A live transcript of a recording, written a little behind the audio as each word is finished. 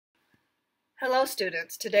Hello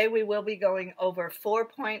students, today we will be going over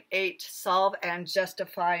 4.8 Solve and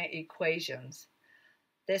Justify Equations.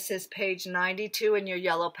 This is page 92 in your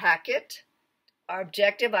yellow packet. Our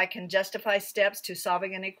objective, I can justify steps to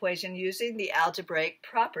solving an equation using the algebraic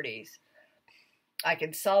properties. I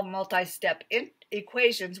can solve multi-step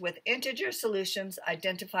equations with integer solutions,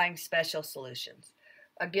 identifying special solutions.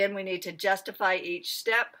 Again, we need to justify each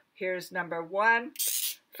step. Here's number one.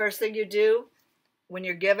 First thing you do, when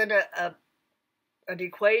you're given an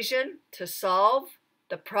equation to solve,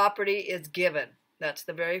 the property is given. That's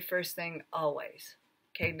the very first thing always.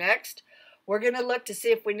 Okay, next, we're going to look to see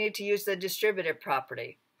if we need to use the distributive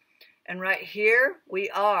property. And right here we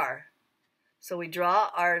are. So we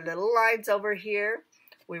draw our little lines over here.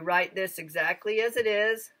 We write this exactly as it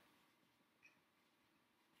is.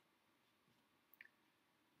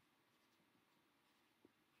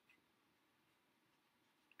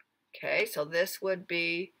 Okay, so this would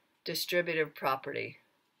be distributive property.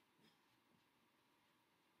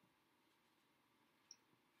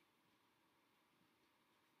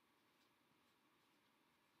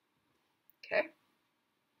 Okay.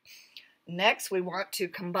 Next, we want to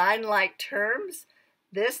combine like terms.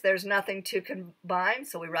 There's nothing to combine,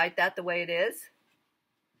 so we write that the way it is.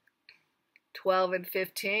 12 and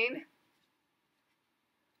 15.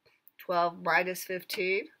 12 minus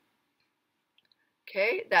 15.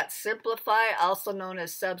 Okay, that's simplify, also known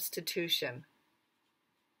as substitution.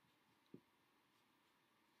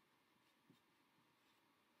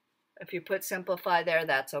 If you put simplify there,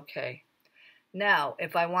 that's okay. Now,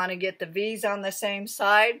 if I want to get the v's on the same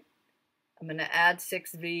side, I'm going to add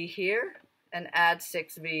 6v here and add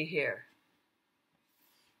 6v here.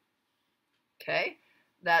 Okay,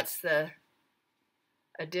 that's the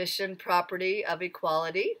addition property of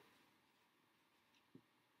equality.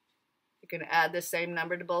 You can add the same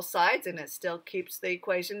number to both sides and it still keeps the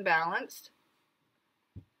equation balanced.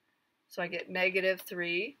 So I get negative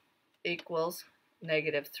 3 equals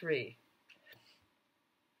negative 3.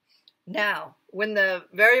 Now, when the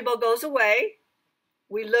variable goes away,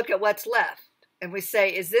 we look at what's left and we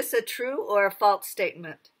say, is this a true or a false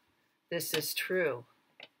statement? This is true.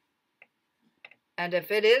 And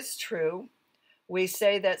if it is true, we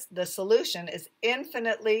say that the solution is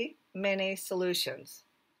infinitely many solutions.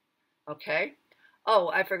 Okay. Oh,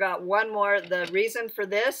 I forgot one more. The reason for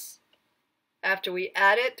this, after we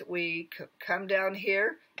add it, we come down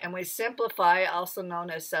here and we simplify, also known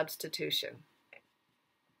as substitution.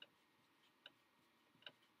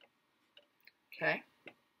 Okay.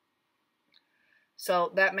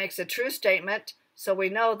 So that makes a true statement. So we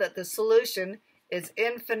know that the solution is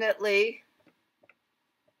infinitely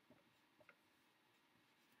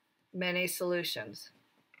many solutions.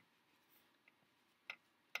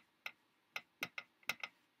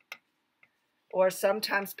 Or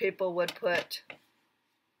sometimes people would put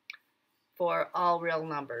for all real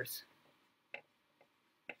numbers.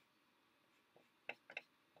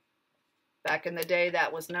 Back in the day,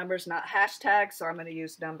 that was numbers, not hashtags, so I'm going to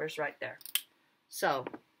use numbers right there. So,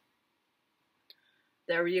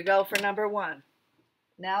 there you go for number one.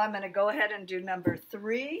 Now I'm going to go ahead and do number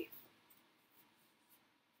 3.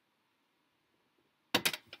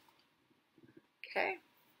 Okay.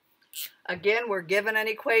 Again, we're given an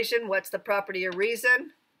equation. What's the property or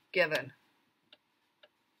reason? Given.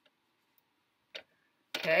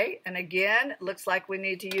 Okay, and again, it looks like we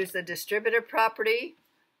need to use the distributive property,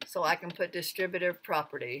 so I can put distributive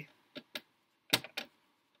property.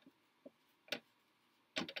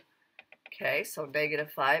 Okay, so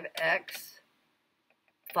negative 5x,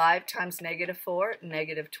 5 times negative 4,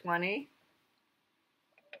 negative 20,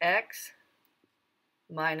 x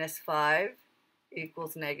minus 5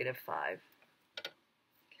 equals negative 5.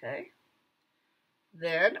 Okay.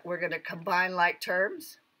 Then we're going to combine like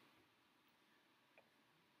terms.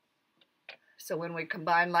 So when we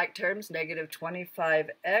combine like terms, negative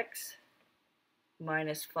 25x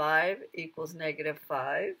minus 5 equals negative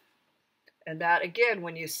 5. And that, again,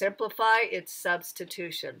 when you simplify, it's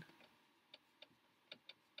substitution.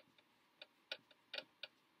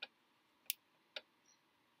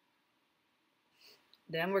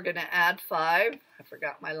 Then we're going to add 5. I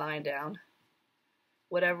forgot my line down.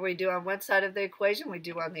 Whatever we do on one side of the equation, we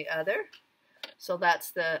do on the other. So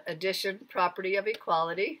that's the addition property of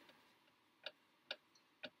equality.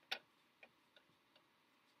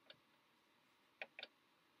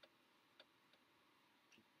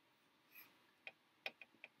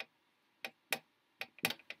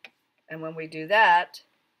 And when we do that,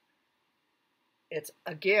 it's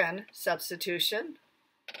again substitution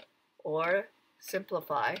or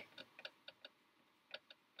simplify.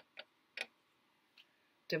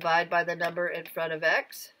 Divide by the number in front of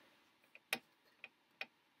x.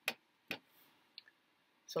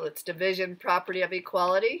 So it's division property of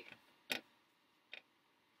equality.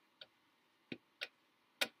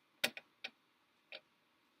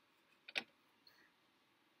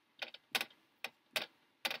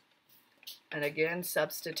 And again,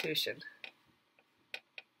 substitution.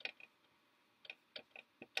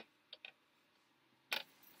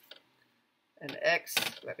 And x,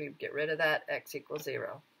 let me get rid of that, x equals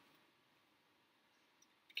 0.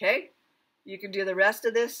 Okay, you can do the rest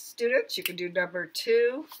of this, students. You can do number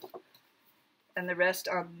 2 and the rest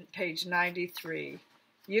on page 93.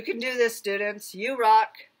 You can do this, students. You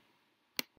rock.